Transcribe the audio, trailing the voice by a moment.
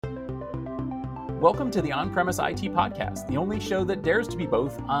Welcome to the On-Premise IT Podcast, the only show that dares to be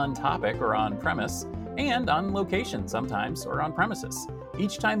both on topic or on premise and on location sometimes or on premises.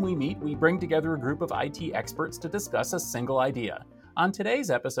 Each time we meet, we bring together a group of IT experts to discuss a single idea. On today's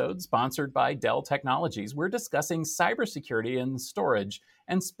episode, sponsored by Dell Technologies, we're discussing cybersecurity and storage,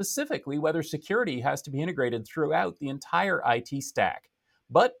 and specifically whether security has to be integrated throughout the entire IT stack.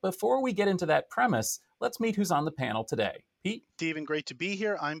 But before we get into that premise, let's meet who's on the panel today. Pete? Stephen, great to be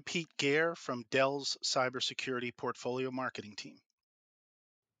here. I'm Pete Gare from Dell's Cybersecurity Portfolio Marketing Team.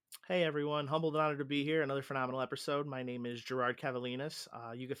 Hey everyone, humbled and honored to be here. Another phenomenal episode. My name is Gerard Cavalinas.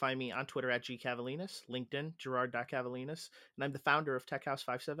 You can find me on Twitter at gcavalinas, LinkedIn, gerard.cavalinas, and I'm the founder of Tech House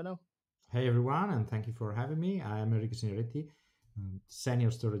 570. Hey everyone, and thank you for having me. I am Enrico Signoretti, Senior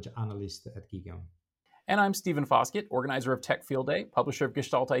Storage Analyst at Gigaon. And I'm Stephen Foskett, organizer of Tech Field Day, publisher of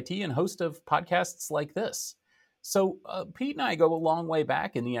Gestalt IT, and host of podcasts like this. So Pete and I go a long way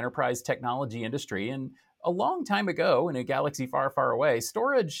back in the enterprise technology industry, and a long time ago, in a galaxy far, far away,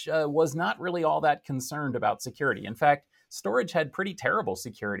 storage was not really all that concerned about security. In fact, storage had pretty terrible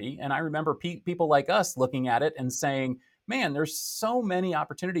security, and I remember people like us looking at it and saying, man, there's so many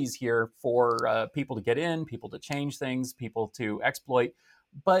opportunities here for people to get in, people to change things, people to exploit.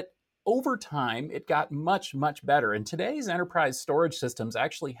 But over time, it got much, much better. And today's enterprise storage systems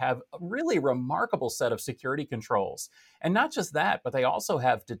actually have a really remarkable set of security controls. And not just that, but they also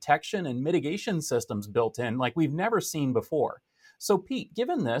have detection and mitigation systems built in like we've never seen before. So Pete,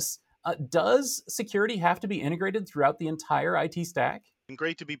 given this, does security have to be integrated throughout the entire IT stack?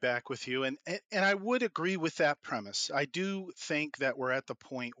 Great to be back with you. And I would agree with that premise. I do think that we're at the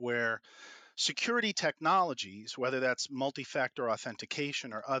point where security technologies, whether that's multi-factor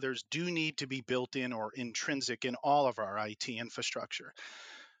authentication or others, do need to be built in or intrinsic in all of our IT infrastructure.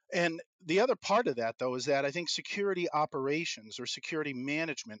 And the other part of that, though, is that I think security operations or security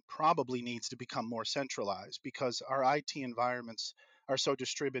management probably needs to become more centralized because our IT environments are so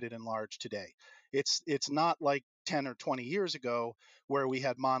distributed and large today. It's not like 10 or 20 years ago where we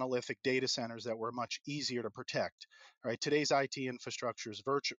had monolithic data centers that were much easier to protect. Right? Today's IT infrastructure is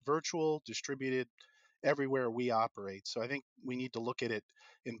virtual, distributed everywhere we operate. So I think we need to look at it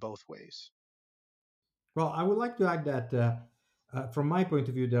in both ways. Well, I would like to add that from my point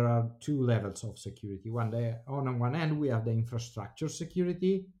of view, there are two levels of security. On one end, we have the infrastructure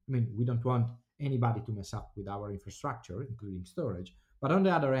security. I mean, we don't want anybody to mess up with our infrastructure, including storage. But on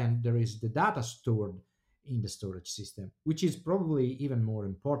the other end, there is the data stored in the storage system, which is probably even more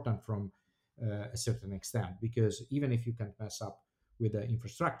important from a certain extent, because even if you can mess up with the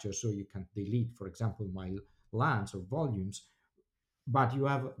infrastructure, so you can delete, for example, my LANs or volumes, but you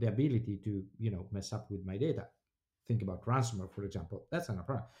have the ability to, mess up with my data. Think about ransomware, for example. That's not a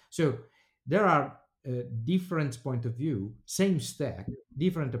problem. So there are different point of view, same stack,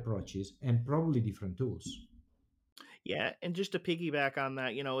 different approaches, and probably different tools. Yeah, and just to piggyback on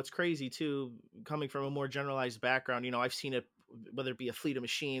that, it's crazy too, coming from a more generalized background. I've seen it, whether it be a fleet of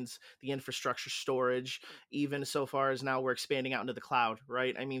machines, the infrastructure storage, even so far as now we're expanding out into the cloud,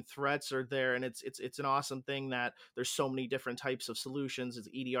 right? I mean, threats are there, and it's an awesome thing that there's so many different types of solutions. It's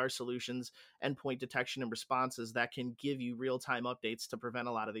EDR solutions, endpoint detection and responses that can give you real-time updates to prevent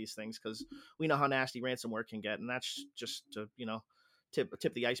a lot of these things, because we know how nasty ransomware can get, and that's just to,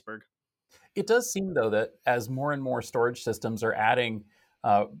 tip the iceberg. It does seem, though, that as more and more storage systems are adding,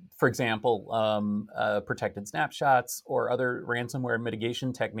 for example, protected snapshots or other ransomware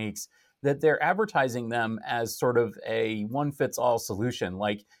mitigation techniques, that they're advertising them as sort of a one-fits-all solution.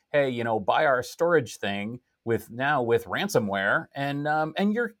 Like, hey, buy our storage thing with ransomware,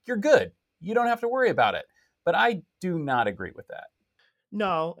 and you're good. You don't have to worry about it. But I do not agree with that.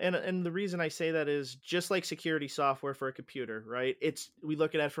 No, and the reason I say that is just like security software for a computer, right? We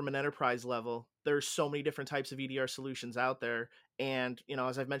look at it from an enterprise level. There's so many different types of EDR solutions out there, and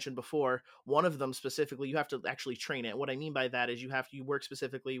as I've mentioned before, one of them specifically, you have to actually train it. What I mean by that is you work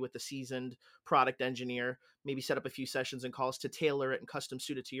specifically with a seasoned product engineer, maybe set up a few sessions and calls to tailor it and custom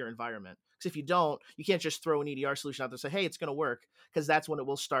suit it to your environment. Because if you don't, you can't just throw an EDR solution out there and say, hey, it's going to work, because that's when it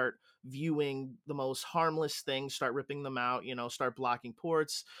will start viewing the most harmless things, start ripping them out, start blocking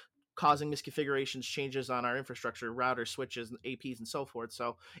ports, causing misconfigurations, changes on our infrastructure, routers, switches, APs, and so forth.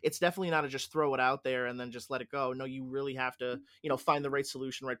 So it's definitely not to just throw it out there and then just let it go. No, you really have to, find the right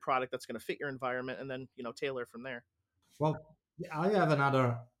solution, right product that's going to fit your environment, and then, tailor from there. Well, I have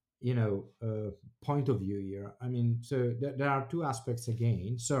another, point of view here. I mean, so there are two aspects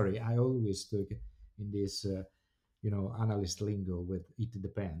again. Sorry, I always took in this, analyst lingo with it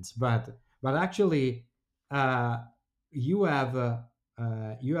depends, but actually, you have the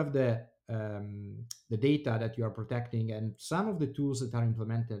data that you are protecting, and some of the tools that are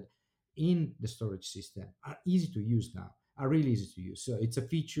implemented in the storage system are easy to use now, are really easy to use. So it's a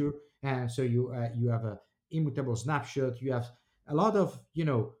feature, and so you have a immutable snapshot. You have a lot of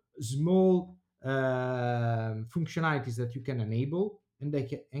small functionalities that you can enable, and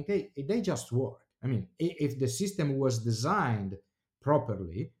they just work. I mean, if the system was designed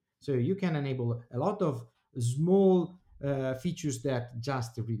properly, so you can enable a lot of small features that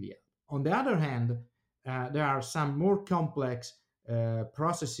just really help. On the other hand, there are some more complex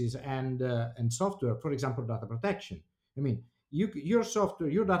processes and software. For example, data protection. I mean, your software,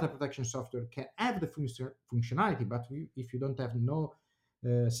 your data protection software can have the functionality, but if you don't have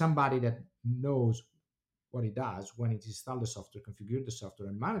somebody that knows what it does when it installs the software, configure the software,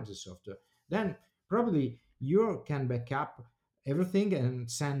 and manage the software, then probably you can back up everything and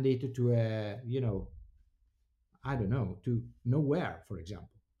send it to a I don't know, to nowhere, for example,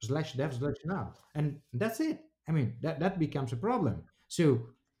 slash dev slash nav, and that's it. I mean, that becomes a problem. So,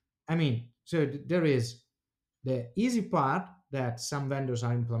 I mean, there is the easy part that some vendors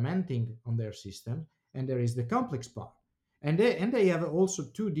are implementing on their system, and there is the complex part, and they have also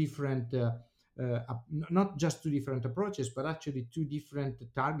two different, not just two different approaches, but actually two different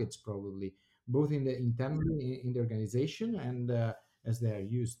targets, probably both in the internally in the organization and as they are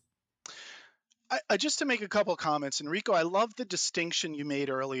used. Just to make a couple comments, Enrico, I love the distinction you made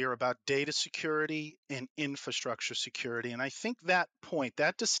earlier about data security and infrastructure security. And I think that point,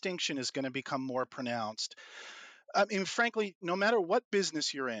 that distinction is going to become more pronounced. I mean, frankly, no matter what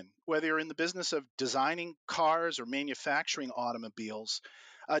business you're in, whether you're in the business of designing cars or manufacturing automobiles,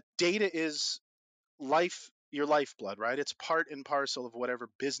 data is your lifeblood, right? It's part and parcel of whatever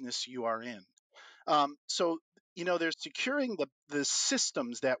business you are in. So, there's securing the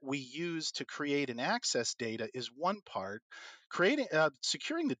systems that we use to create and access data is one part.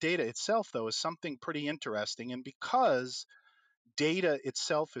 Securing the data itself, though, is something pretty interesting. And because data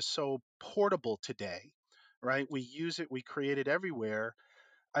itself is so portable today, right? We use it, we create it everywhere.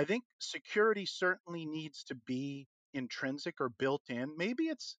 I think security certainly needs to be intrinsic or built in. Maybe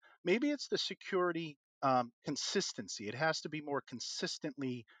it's the security consistency. It has to be more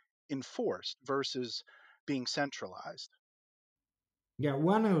consistently enforced versus being centralized. Yeah,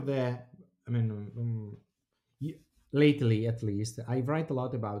 one of the, I mean, y- lately at least, I write a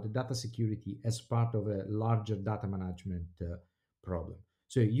lot about data security as part of a larger data management problem.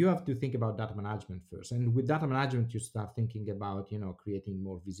 So you have to think about data management first, and with data management, you start thinking about creating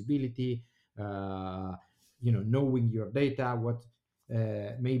more visibility, knowing your data, what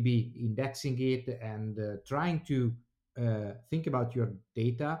maybe indexing it, and trying to think about your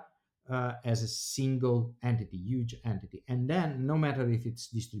data as a single entity, huge entity. And then no matter if it's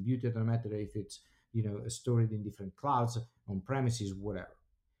distributed, no matter if it's stored in different clouds, on premises, whatever.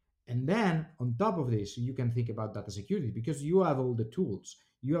 And then on top of this, you can think about data security because you have all the tools.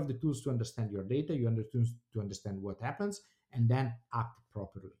 You have the tools to understand your data, you have the tools to understand what happens, and then act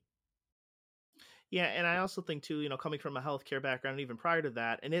properly. Yeah, and I also think too, coming from a healthcare background, even prior to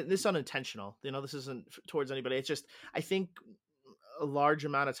that, and this is unintentional. This isn't towards anybody. It's just I think a large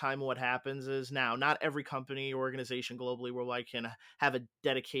amount of time what happens is now not every company or organization globally where I can have a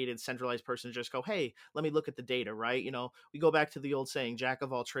dedicated centralized person just go, hey, let me look at the data, right? We go back to the old saying, jack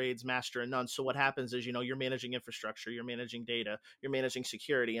of all trades, master of none. So what happens is, you're managing infrastructure, you're managing data, you're managing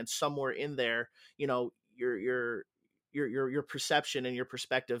security, and somewhere in there, your perception and your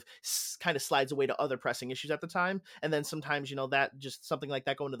perspective kind of slides away to other pressing issues at the time, and then sometimes that just something like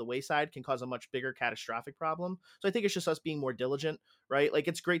that going to the wayside can cause a much bigger catastrophic problem. So I think it's just us being more diligent, right? Like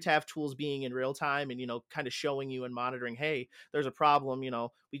it's great to have tools being in real time and kind of showing you and monitoring, hey, there's a problem,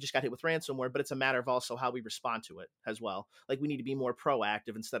 we just got hit with ransomware, but it's a matter of also how we respond to it as well. Like we need to be more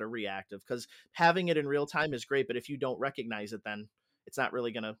proactive instead of reactive, because having it in real time is great, but if you don't recognize it, then it's not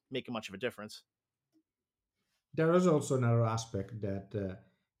really going to make much of a difference. There is also another aspect that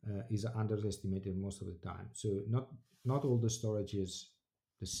is underestimated most of the time. So not all the storage is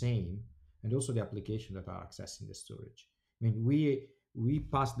the same, and also the application that are accessing the storage. I mean, we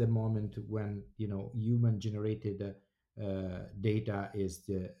passed the moment when human generated data is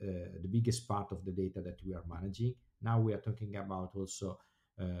the biggest part of the data that we are managing. Now we are talking about also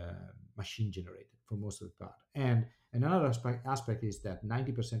machine generated for most of the part. And another aspect is that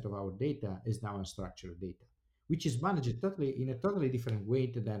 90% of our data is now unstructured data, which is managed totally in a totally different way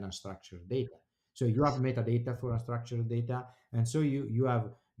than unstructured data. So you have metadata for unstructured data, and so you have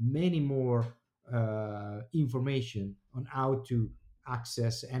many more information on how to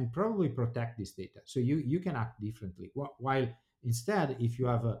access and probably protect this data. So you can act differently. While instead, if you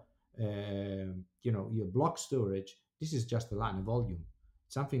have your block storage, this is just a line, a volume,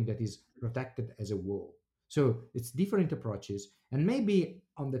 something that is protected as a wall. So it's different approaches, and maybe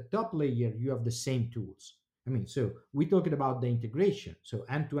on the top layer you have the same tools. I mean, so we talked about the integration, so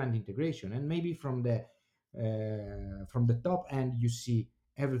end-to-end integration, and maybe from the top end you see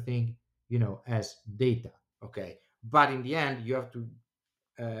everything, as data. Okay, but in the end you have to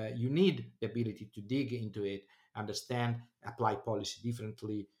you need the ability to dig into it, understand, apply policy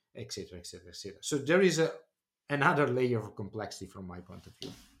differently, etc., etc., etc. So there is another layer of complexity from my point of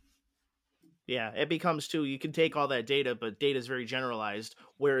view. Yeah, it becomes too, you can take all that data, but data is very generalized.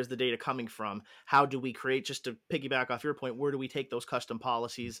 Where is the data coming from? How do we create, just to piggyback off your point, where do we take those custom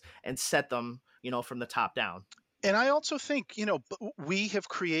policies and set them, from the top down? And I also think, we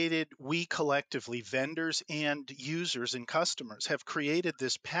collectively, vendors and users and customers, have created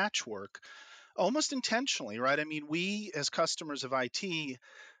this patchwork almost intentionally, right? I mean, we as customers of IT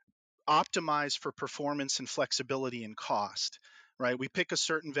optimize for performance and flexibility and cost, right? We pick a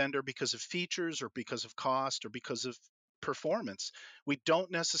certain vendor because of features or because of cost or because of performance. We don't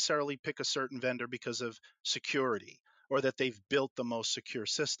necessarily pick a certain vendor because of security or that they've built the most secure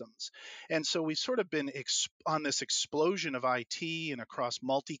systems. And so we've sort of been on this explosion of IT and across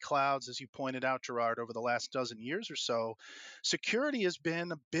multi clouds, as you pointed out, Gerard, over the last dozen years or so. Security has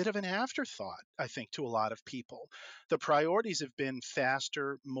been a bit of an afterthought, I think, to a lot of people. The priorities have been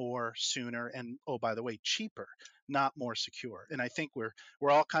faster, more, sooner, and oh, by the way, cheaper, not more secure. And I think we're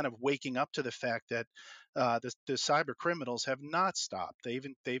all kind of waking up to the fact that the cyber criminals have not stopped.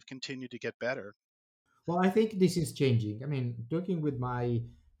 They've continued to get better. Well, I think this is changing. I mean, talking with my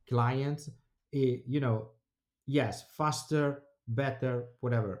clients, yes, faster, better,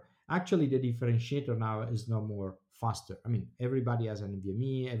 whatever. Actually, the differentiator now is no more faster. I mean, everybody has an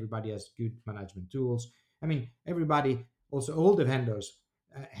NVMe, everybody has good management tools. I mean, everybody, also all the vendors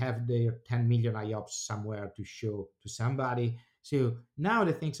have their 10 million IOPS somewhere to show to somebody. So now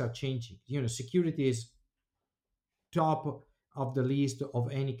the things are changing. Security is top of the list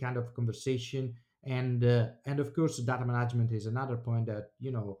of any kind of conversation, and of course data management is another point that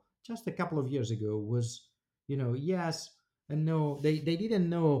just a couple of years ago was yes and no, they didn't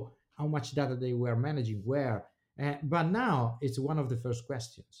know how much data they were managing where, but now it's one of the first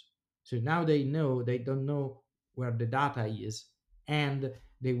questions. So now they don't know where the data is, and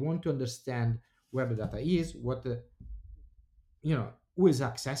they want to understand where the data is, what the who is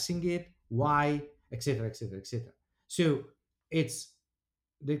accessing it, why, etc., etc., etc. So it's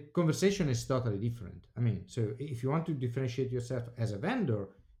the conversation is totally different. I mean, so if you want to differentiate yourself as a vendor,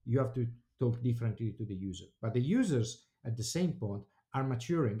 you have to talk differently to the user. But the users at the same point are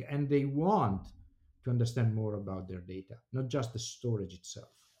maturing, and they want to understand more about their data, not just the storage itself.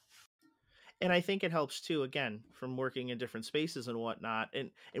 And I think it helps too, again, from working in different spaces and whatnot.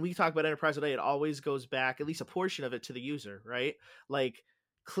 And we talk about enterprise today, it always goes back, at least a portion of it, to the user, right? Like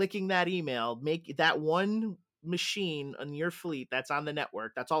clicking that email, make that one machine on your fleet that's on the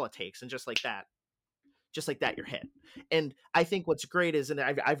network, that's all it takes. And just like that, you're hit. And I think what's great is, and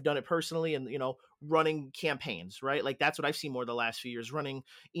I've done it personally, and running campaigns, right? Like that's what I've seen more the last few years, running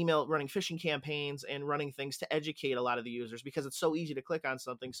phishing campaigns and running things to educate a lot of the users, because it's so easy to click on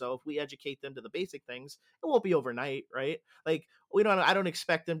something. So if we educate them to the basic things, it won't be overnight, right? Like I don't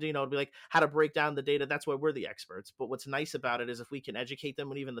expect them to to be like how to break down the data. That's why we're the experts. But what's nice about it is if we can educate them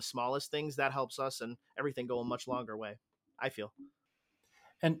with even the smallest things, that helps us and everything go a much longer way, I feel.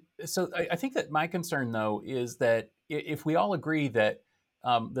 And so I think that my concern, though, is that if we all agree that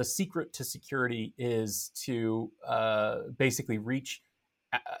the secret to security is to basically reach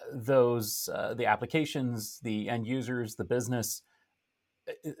the applications, the end users, the business,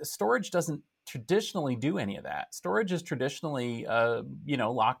 storage doesn't traditionally do any of that. Storage is traditionally,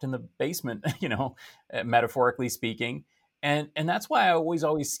 locked in the basement, metaphorically speaking. And that's why I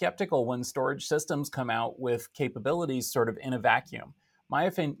always skeptical when storage systems come out with capabilities sort of in a vacuum. My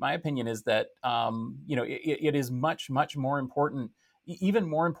opinion is that it is much more important, even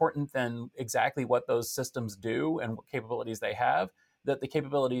more important than exactly what those systems do and what capabilities they have. That the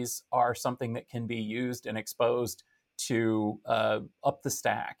capabilities are something that can be used and exposed to up the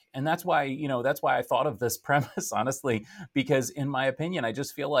stack. And that's why I thought of this premise, honestly, because in my opinion, I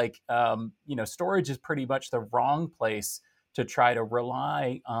just feel like storage is pretty much the wrong place to try to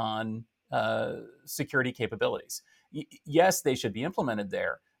rely on security capabilities. Yes, they should be implemented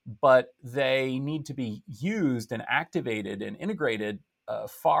there, but they need to be used and activated and integrated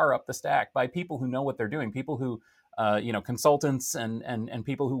far up the stack by people who know what they're doing, people who consultants and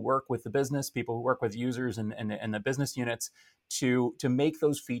people who work with the business, people who work with users and the business units to make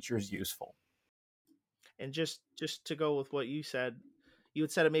those features useful. And just to go with what you said, You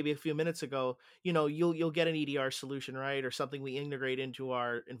had said it maybe a few minutes ago. You'll get an EDR solution, right, or something we integrate into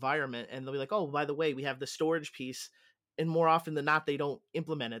our environment, and they'll be like, oh, by the way, we have the storage piece. And more often than not, they don't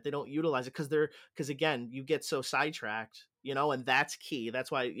implement it, they don't utilize it, because again, you get so sidetracked, and that's key. That's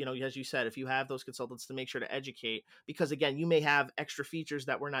why, as you said, if you have those consultants, to make sure to educate, because again, you may have extra features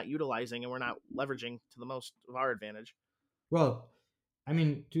that we're not utilizing and we're not leveraging to the most of our advantage. Well, I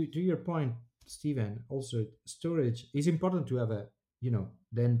mean, to your point, Stephen, also storage is important to have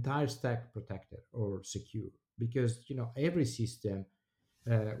the entire stack protected or secure, because every system,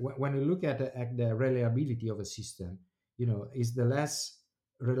 when you look at the reliability of a system, is the less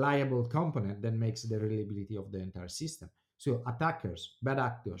reliable component that makes the reliability of the entire system. So attackers, bad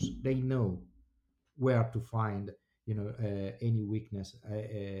actors, they know where to find any weakness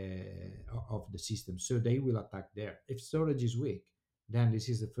of the system, so they will attack there. If storage is weak, then this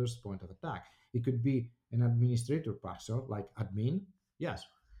is the first point of attack. It could be an administrator password like admin. Yes,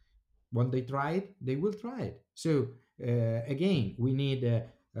 when they try it, they will try it. So again, we need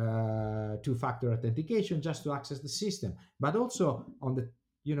two-factor authentication just to access the system, but also on the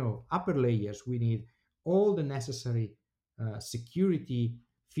upper layers, we need all the necessary security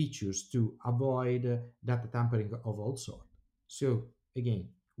features to avoid data tampering of all sorts. So again,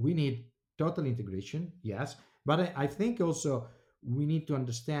 we need total integration, yes, but I think also we need to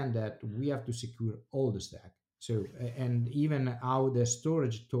understand that we have to secure all the stack. So and even how the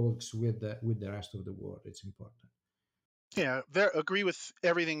storage talks with the rest of the world, it's important. Yeah, agree with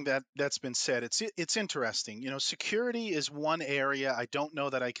everything that's been said. It's interesting. Security is one area. I don't know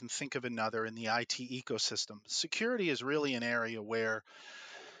that I can think of another in the IT ecosystem. Security is really an area where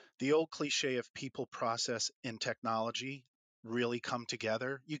the old cliche of people, process, and technology really come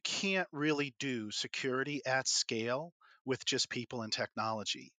together. You can't really do security at scale with just people and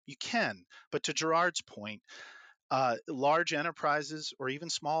technology. You can, but to Gerard's point, large enterprises or even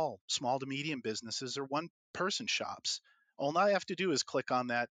small to medium businesses or one person shops, all I have to do is click on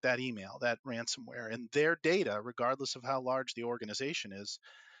that email, that ransomware, and their data, regardless of how large the organization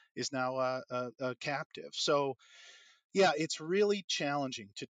is now a captive. So yeah, it's really challenging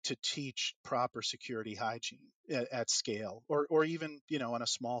to teach proper security hygiene at scale, or even on a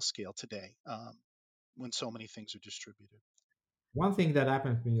small scale today, when so many things are distributed. One thing that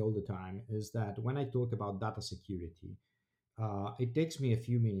happens to me all the time is that when I talk about data security, it takes me a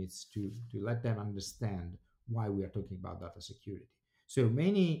few minutes to let them understand why we are talking about data security. So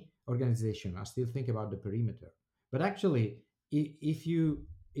many organizations are still thinking about the perimeter, but actually, if you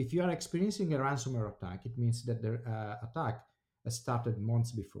are experiencing a ransomware attack, it means that the attack has started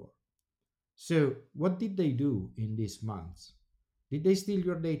months before. So what did they do in these months? Did they steal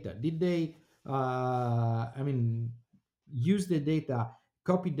your data? Did they, use the data,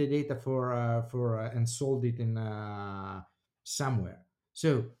 copy the data for and sold it in somewhere?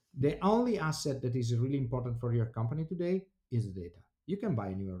 So the only asset that is really important for your company today is the data. You can buy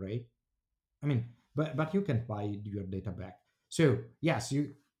a new array. I mean, but you can buy your data back. So yes,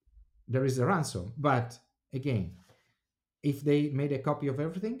 there is a ransom, but again, if they made a copy of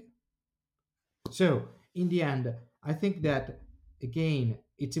everything, so in the end, I think that again,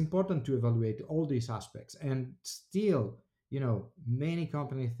 it's important to evaluate all these aspects. And still, many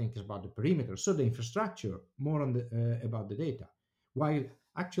companies think about the perimeter, so the infrastructure more on the about the data. While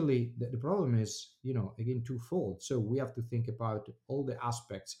actually the problem is, again, twofold. So we have to think about all the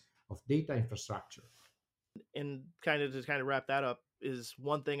aspects of data infrastructure. And to wrap that up, is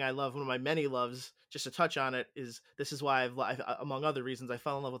one thing I love, one of my many loves, just to touch on it, is this is why among other reasons, I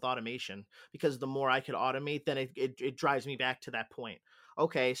fell in love with automation, because the more I could automate, then it drives me back to that point.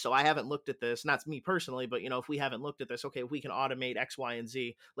 Okay, so I haven't looked at this, not me personally, but if we haven't looked at this, okay, if we can automate X, Y, and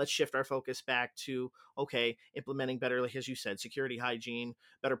Z, let's shift our focus back to, okay, implementing better, like as you said, security, hygiene,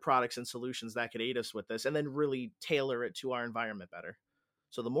 better products and solutions that could aid us with this, and then really tailor it to our environment better.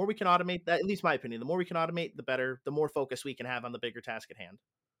 So the more we can automate that, at least my opinion, the more we can automate, the better, the more focus we can have on the bigger task at hand.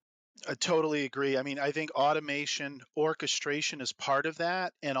 I totally agree. I mean, I think automation, orchestration is part of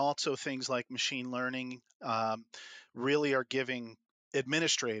that, and also things like machine learning really are giving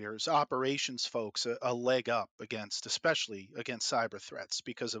administrators, operations folks a leg up especially against cyber threats,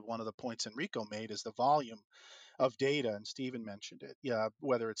 because of one of the points Enrico made is the volume of data, and Stephen mentioned it. Yeah,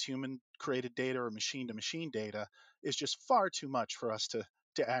 whether it's human created data or machine to machine data is just far too much for us to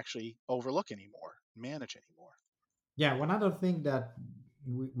actually overlook anymore, manage anymore. Yeah, one other thing that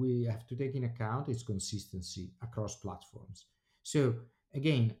we have to take in account is consistency across platforms. So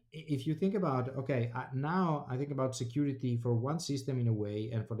again, if you think about, okay, now I think about security for one system in a way,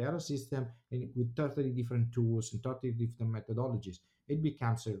 and for the other system with totally different tools and totally different methodologies, it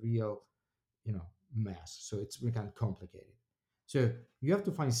becomes a real, mess. So it's become complicated. So you have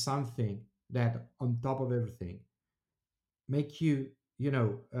to find something that, on top of everything, make you,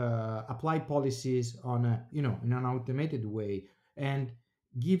 apply policies on a, in an automated way, and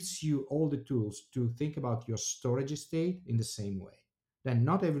gives you all the tools to think about your storage state in the same way. Then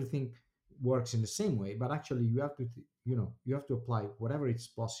not everything works in the same way, but actually you have to, you have to apply whatever is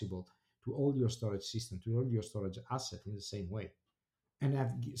possible to all your storage system, to all your storage asset in the same way, and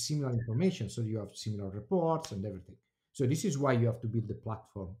have similar information, so you have similar reports and everything. So this is why you have to build the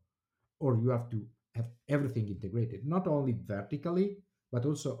platform, or you have to have everything integrated, not only vertically but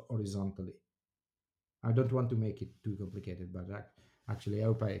also horizontally. I don't want to make it too complicated, but actually I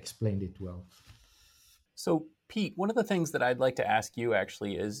hope I explained it well. So, Pete, one of the things that I'd like to ask you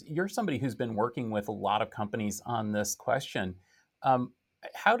actually is, you're somebody who's been working with a lot of companies on this question. Um,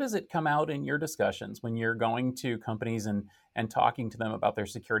 how does it come out in your discussions when you're going to companies and talking to them about their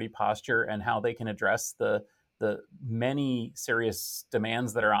security posture and how they can address the many serious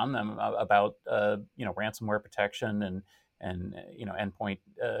demands that are on them about ransomware protection and endpoint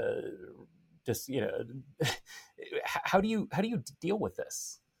just how do you deal with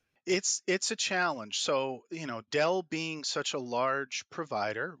this? It's a challenge. So, Dell being such a large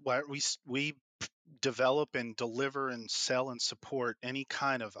provider, we develop and deliver and sell and support any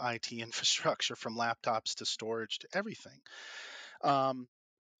kind of IT infrastructure, from laptops to storage to everything.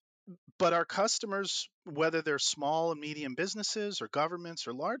 But our customers, whether they're small and medium businesses or governments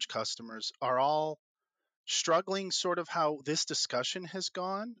or large customers, are all struggling, sort of how this discussion has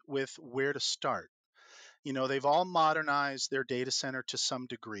gone, with where to start. They've all modernized their data center to some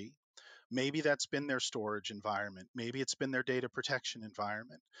degree. Maybe that's been their storage environment. Maybe it's been their data protection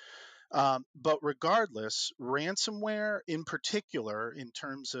environment. But regardless, ransomware in particular, in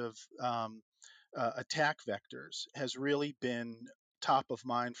terms of attack vectors, has really been top of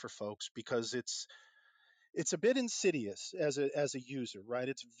mind for folks, because it's a bit insidious as a user, right?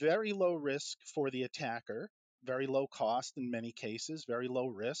 It's very low risk for the attacker, very low cost in many cases, very low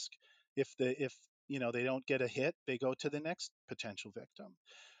risk. If they don't get a hit, they go to the next potential victim.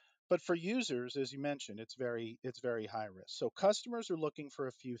 But for users, as you mentioned, it's very high risk. So customers are looking for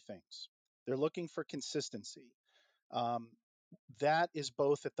a few things. They're looking for consistency. Um, that is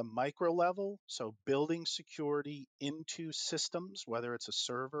both at the micro level, so building security into systems, whether it's a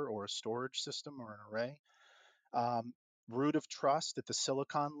server or a storage system or an array. Um, Root of trust at the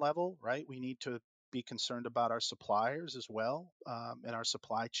silicon level, right? We need to be concerned about our suppliers as well, and our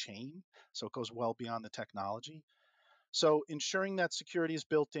supply chain. So it goes well beyond the technology. So ensuring that security is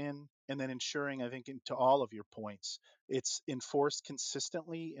built in, and then ensuring, I think, to all of your points, it's enforced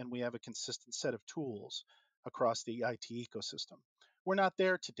consistently, and we have a consistent set of tools across the IT ecosystem. We're not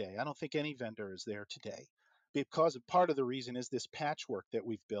there today. I don't think any vendor is there today, because part of the reason is this patchwork that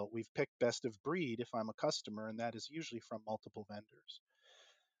we've built. We've picked best of breed if I'm a customer, and that is usually from multiple vendors.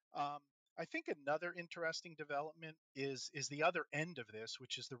 Um, I think another interesting development is the other end of this,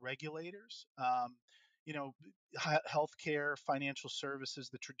 which is the regulators. You know, Healthcare, financial services,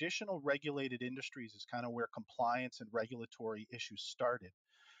 the traditional regulated industries is kind of where compliance and regulatory issues started.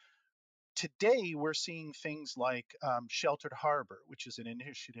 Today, we're seeing things like Sheltered Harbor, which is an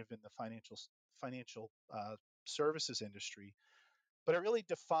initiative in the financial services industry, but it really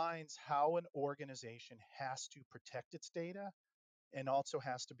defines how an organization has to protect its data and also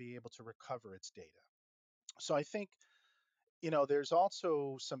has to be able to recover its data. So I think, there's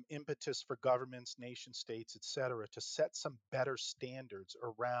also some impetus for governments, nation states, et cetera, to set some better standards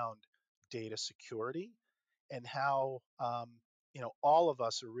around data security, and how, all of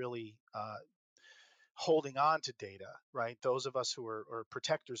us are really holding on to data, right? Those of us who are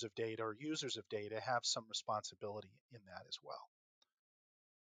protectors of data or users of data have some responsibility in that as well.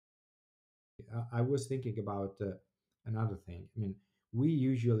 I was thinking about another thing. I mean, we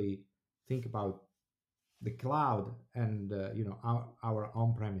usually think about the cloud and our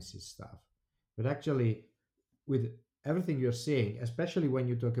on-premises stuff, but actually, with everything you're saying, especially when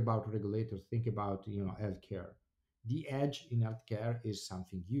you talk about regulators, think about healthcare. The edge in healthcare is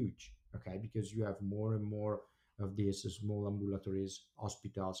something huge, okay? Because you have more and more of these small ambulatories,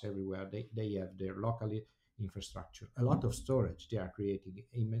 hospitals everywhere. They have their local infrastructure, a lot of storage. They are creating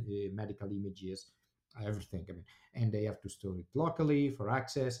medical images, everything. I mean, and they have to store it locally for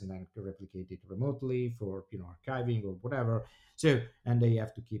access, and then to replicate it remotely for archiving or whatever. So, and they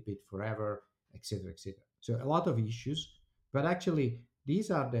have to keep it forever, etc., etc. So a lot of issues, but actually these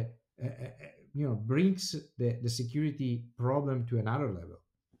are the brings the security problem to another level.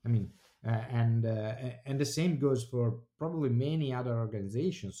 I mean, and the same goes for probably many other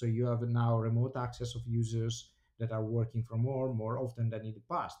organizations. So you have now remote access of users that are working from home more often than in the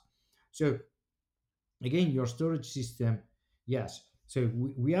past. So again, your storage system yes. So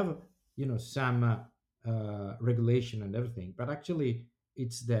we have, some regulation and everything, but actually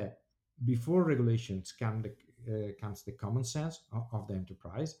it's the before regulations comes the common sense of the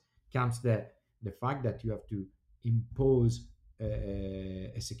enterprise, comes the fact that you have to impose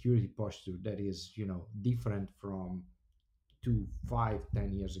a security posture that is, different from 2, 5,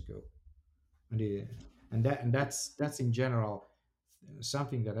 10 years ago, and that's in general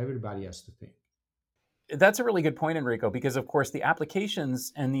something that everybody has to think. That's a really good point, Enrico, because of course the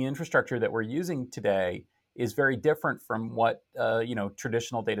applications and the infrastructure that we're using today is very different from what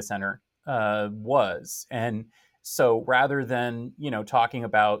traditional data center was. And so rather than talking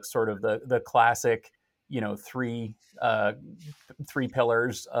about sort of the classic three three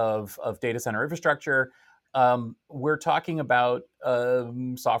pillars of data center infrastructure, we're talking about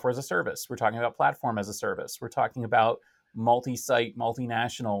software as a service. We're talking about platform as a service. We're talking about multi-site,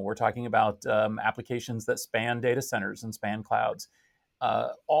 multinational. We're talking about applications that span data centers and span clouds.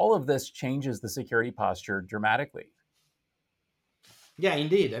 All of this changes the security posture dramatically. Yeah,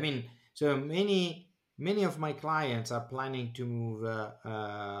 indeed. I mean, so many of my clients are planning to move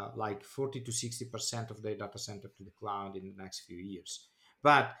like 40 to 60% of their data center to the cloud in the next few years.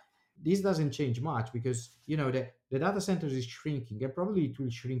 But this doesn't change much because the data center is shrinking, and probably it will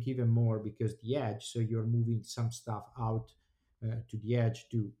shrink even more because the edge. So you're moving some stuff out to the edge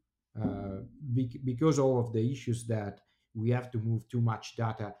too, because all of the issues that we have to move too much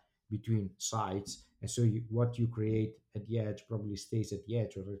data between sites, and so what you create at the edge probably stays at the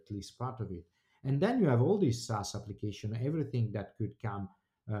edge, or at least part of it. And then you have all these SaaS application, everything that could come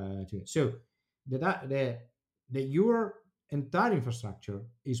to it. So your entire infrastructure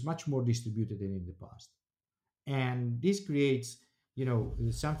is much more distributed than in the past, and this creates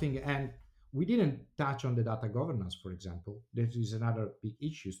something. And we didn't touch on the data governance, for example. This is another big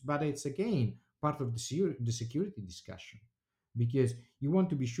issue, but it's again part of the security discussion, because you want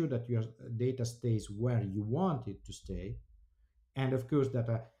to be sure that your data stays where you want it to stay. And of course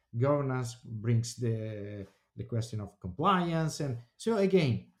data governance brings the question of compliance. And so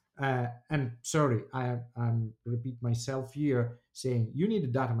again, and sorry, I'm repeat myself here, saying you need a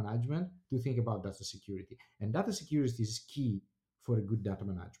data management to think about data security, and data security is key for a good data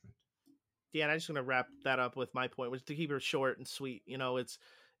management. Yeah, and I just want to wrap that up with my point, which to keep it short and sweet. It's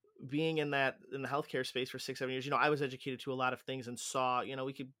being in the healthcare space for 6, 7 years. I was educated to a lot of things and saw,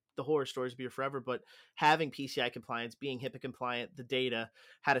 we could the horror stories be here forever, but having PCI compliance, being HIPAA compliant, the data,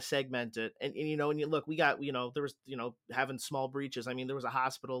 how to segment it, and and you look, we got there was having small breaches. I mean, there was a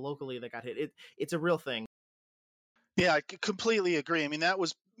hospital locally that got hit. It's a real thing. Yeah, I completely agree. I mean, that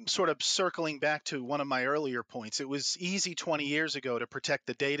was sort of circling back to one of my earlier points. It was easy 20 years ago to protect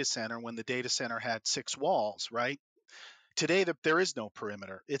the data center when the data center had 6 walls, right? Today, there is no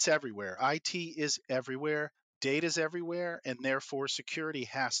perimeter. It's everywhere. IT is everywhere. Data is everywhere. And therefore, security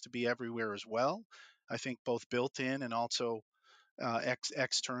has to be everywhere as well. I think both built in and also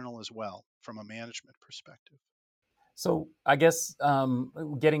external as well from a management perspective. So I guess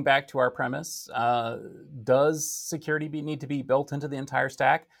getting back to our premise, does security need to be built into the entire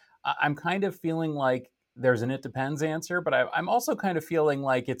stack? I'm kind of feeling like there's an "it depends" answer, but I'm also kind of feeling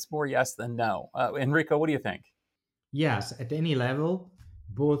like it's more yes than no. Enrico, what do you think? Yes, at any level,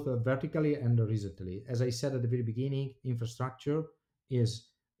 both vertically and horizontally. As I said at the very beginning, infrastructure is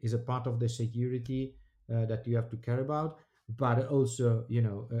a part of the security that you have to care about, but also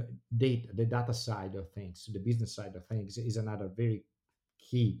the data side of things, the business side of things is another very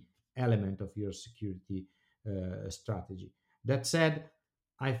key element of your security strategy. That said,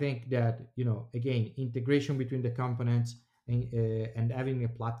 I think that again, integration between the components and having a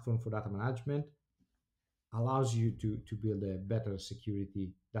platform for data management allows you to build a better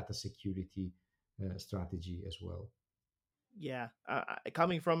data security strategy as well. Yeah,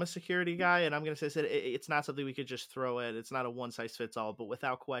 coming from a security guy, and I'm going to say that it's not something we could just throw at. It's not a one size fits all, but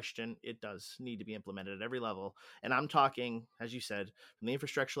without question, it does need to be implemented at every level. And I'm talking, as you said, from the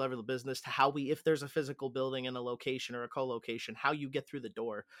infrastructure level of the business to how if there's a physical building in a location or a co-location, how you get through the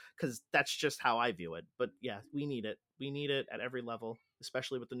door, because that's just how I view it. But yeah, we need it. We need it at every level,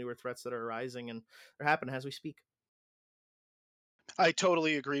 especially with the newer threats that are arising and are happening as we speak. I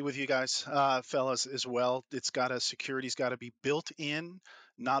totally agree with you guys, fellas, as well. Security's got to be built in,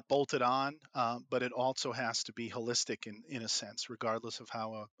 not bolted on, but it also has to be holistic in a sense, regardless of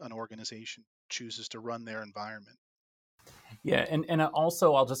how an organization chooses to run their environment. Yeah, and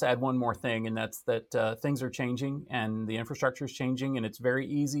also I'll just add one more thing, and that's that things are changing and the infrastructure is changing, and it's very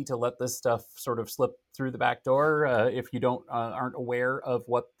easy to let this stuff sort of slip through the back door if you aren't aware of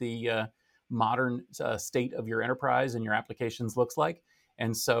what the modern state of your enterprise and your applications looks like.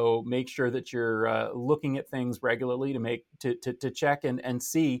 And so make sure that you're looking at things regularly to check and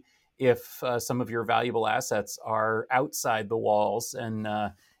see if some of your valuable assets are outside the walls and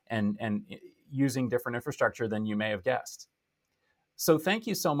using different infrastructure than you may have guessed. So thank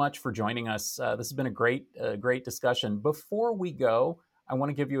you so much for joining us. This has been a great discussion. Before we go, I want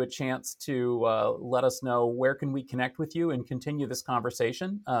to give you a chance to let us know where can we connect with you and continue this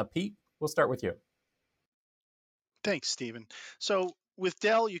conversation. Pete, we'll start with you. Thanks, Stephen. So with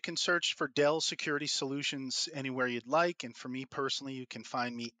Dell, you can search for Dell Security Solutions anywhere you'd like. And for me personally, you can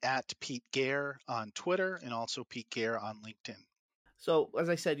find me at Pete Gare on Twitter and also Pete Gare on LinkedIn. So, as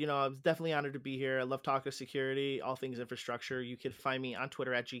I said, I was definitely honored to be here. I love talking security, all things infrastructure. You can find me on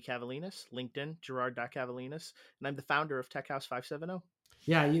Twitter at gcavalinas, LinkedIn, Gerard.Cavalinas, and I'm the founder of TechHouse 570.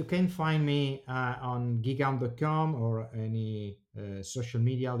 Yeah, you can find me on geekhound.com or any social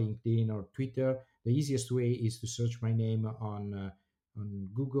media, LinkedIn or Twitter. The easiest way is to search my name on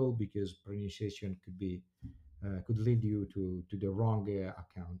Google, because pronunciation could lead you to the wrong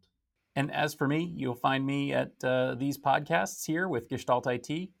account. And as for me, you'll find me at these podcasts here with Gestalt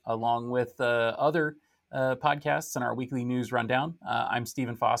IT, along with other podcasts in our weekly news rundown. I'm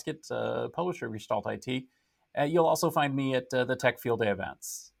Stephen Foskett, publisher of Gestalt IT. You'll also find me at the Tech Field Day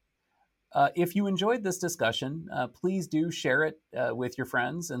events. If you enjoyed this discussion, please do share it with your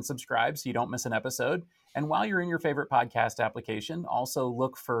friends and subscribe so you don't miss an episode. And while you're in your favorite podcast application, also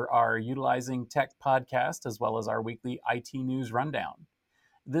look for our Utilizing Tech podcast as well as our weekly IT news rundown.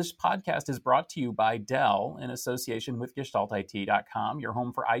 This podcast is brought to you by Dell in association with GestaltIT.com, your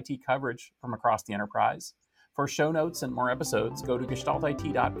home for IT coverage from across the enterprise. For show notes and more episodes, go to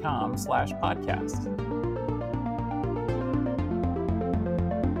GestaltIT.com/podcast.